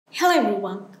Hello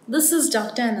everyone, this is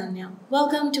Dr. Ananya.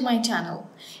 Welcome to my channel.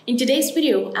 In today's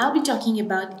video, I'll be talking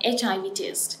about HIV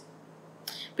test.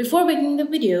 Before beginning the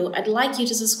video, I'd like you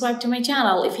to subscribe to my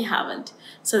channel if you haven't,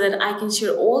 so that I can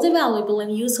share all the valuable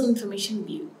and useful information with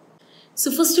you.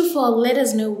 So first of all, let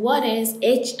us know what is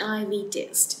HIV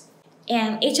test.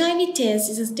 An HIV test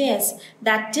is a test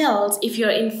that tells if you're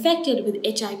infected with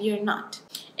HIV or not.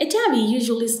 HIV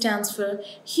usually stands for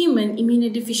human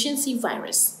immunodeficiency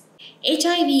virus.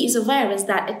 HIV is a virus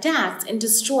that attacks and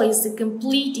destroys the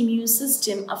complete immune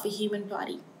system of a human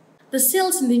body. The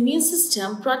cells in the immune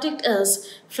system protect us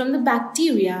from the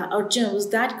bacteria or germs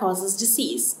that causes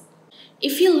disease.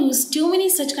 If you lose too many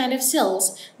such kind of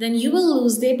cells, then you will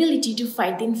lose the ability to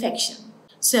fight the infection.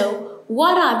 So,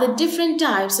 what are the different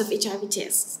types of HIV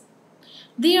tests?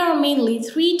 There are mainly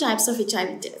three types of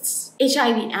HIV tests: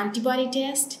 HIV antibody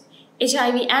test,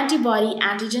 HIV antibody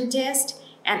antigen test,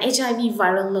 and HIV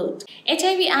viral load.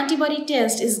 HIV antibody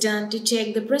test is done to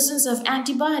check the presence of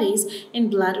antibodies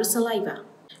in blood or saliva.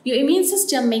 Your immune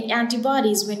system makes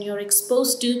antibodies when you're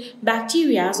exposed to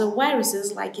bacteria or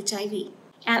viruses like HIV.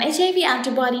 An HIV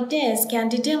antibody test can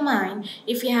determine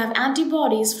if you have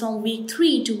antibodies from week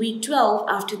 3 to week 12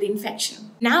 after the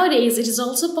infection. Nowadays, it is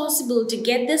also possible to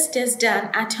get this test done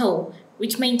at home,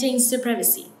 which maintains the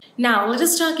privacy. Now, let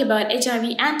us talk about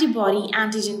HIV antibody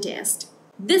antigen test.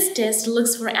 This test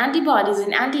looks for antibodies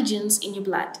and antigens in your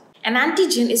blood. An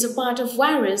antigen is a part of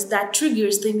virus that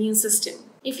triggers the immune system.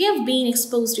 If you have been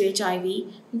exposed to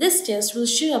HIV, this test will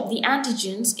show up the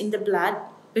antigens in the blood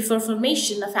before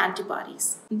formation of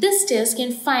antibodies. This test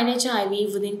can find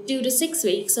HIV within 2 to 6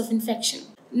 weeks of infection.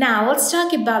 Now let's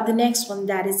talk about the next one,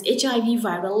 that is HIV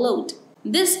viral load.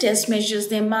 This test measures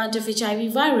the amount of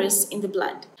HIV virus in the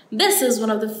blood. This is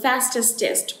one of the fastest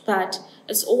tests, but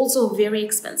it's also very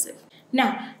expensive.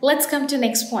 Now, let's come to the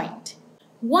next point.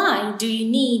 Why do you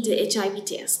need the HIV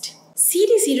test?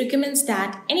 CDC recommends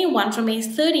that anyone from age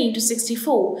 13 to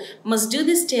 64 must do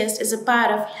this test as a part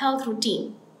of health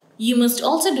routine. You must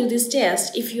also do this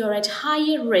test if you are at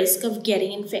higher risk of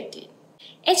getting infected.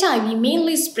 HIV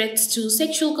mainly spreads through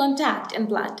sexual contact and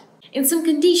blood. In some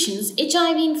conditions,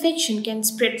 HIV infection can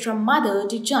spread from mother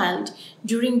to child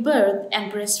during birth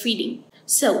and breastfeeding.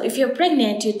 So, if you're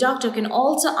pregnant, your doctor can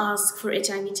also ask for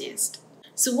HIV test.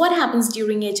 So what happens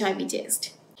during HIV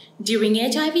test? During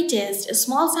HIV test, a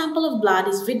small sample of blood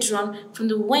is withdrawn from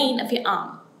the vein of your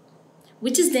arm,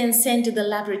 which is then sent to the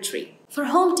laboratory. For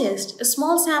home test, a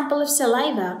small sample of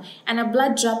saliva and a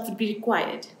blood drop would be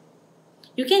required.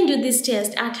 You can do this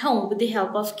test at home with the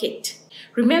help of kit.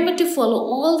 Remember to follow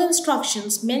all the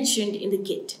instructions mentioned in the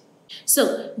kit.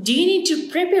 So, do you need to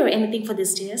prepare anything for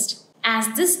this test?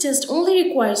 As this test only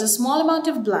requires a small amount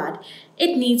of blood,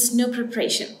 it needs no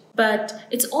preparation. But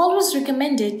it's always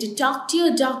recommended to talk to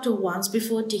your doctor once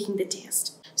before taking the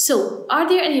test. So, are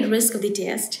there any risks of the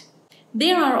test?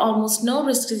 There are almost no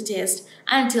risks to the test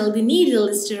until the needle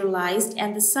is sterilized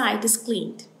and the site is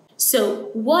cleaned. So,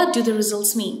 what do the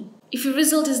results mean? If your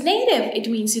result is negative, it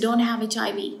means you don't have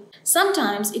HIV.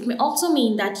 Sometimes it may also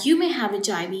mean that you may have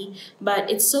HIV,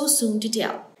 but it's so soon to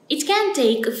tell. It can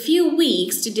take a few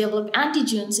weeks to develop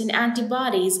antigens and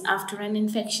antibodies after an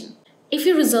infection. If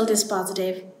your result is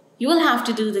positive, you will have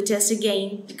to do the test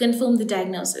again to confirm the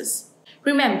diagnosis.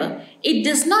 Remember, it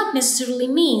does not necessarily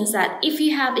mean that if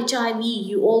you have HIV,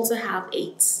 you also have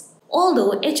AIDS.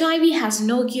 Although HIV has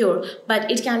no cure,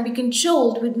 but it can be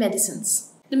controlled with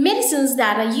medicines. The medicines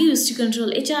that are used to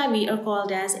control HIV are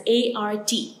called as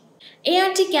ART.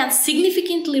 ART can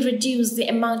significantly reduce the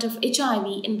amount of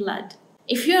HIV in blood.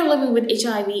 If you are living with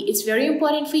HIV, it's very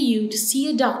important for you to see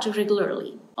a doctor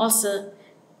regularly. Also,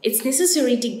 it's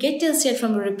necessary to get tested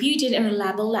from a reputed and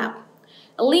reliable lab.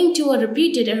 A link to a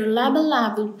reputed and reliable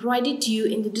lab will be provided to you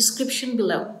in the description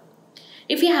below.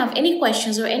 If you have any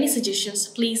questions or any suggestions,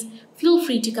 please feel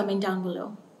free to comment down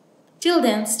below. Till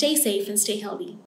then, stay safe and stay healthy.